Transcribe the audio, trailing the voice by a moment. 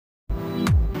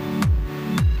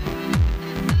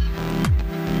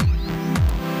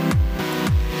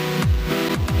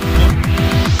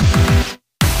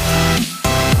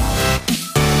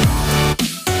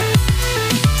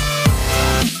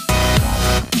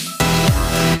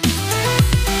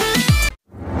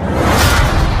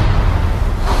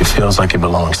feels like it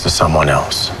belongs to someone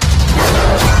else.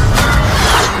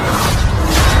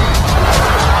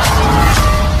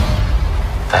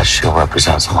 That shield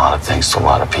represents a lot of things to a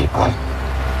lot of people.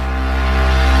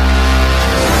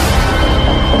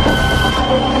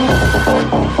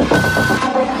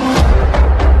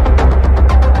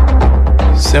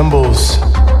 Symbols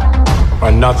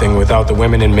are nothing without the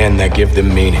women and men that give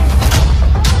them meaning.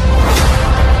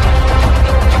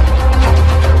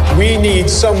 We need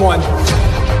someone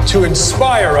to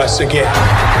inspire us again.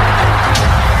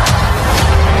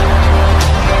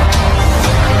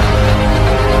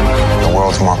 The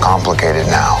world's more complicated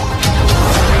now.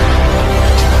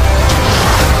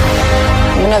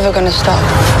 We're never gonna stop.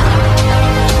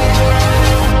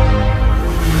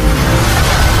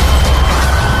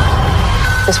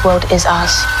 This world is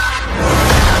ours.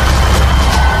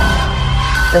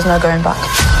 There's no going back.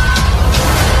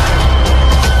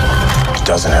 It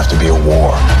doesn't have to be a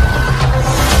war.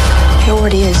 It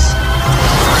already is.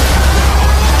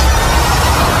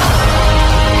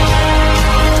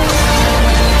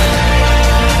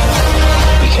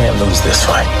 We can't lose this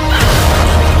fight.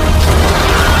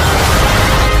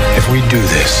 If we do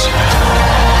this,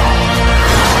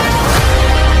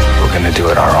 we're gonna do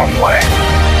it our own way.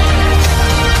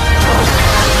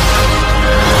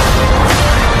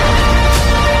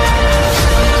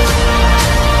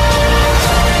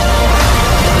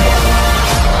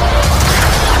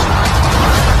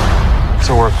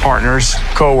 So we're partners,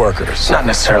 co-workers. Not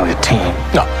necessarily a team.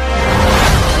 No.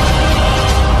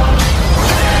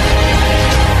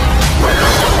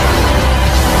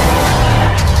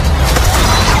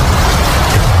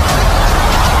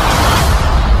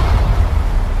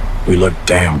 We look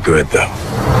damn good, though.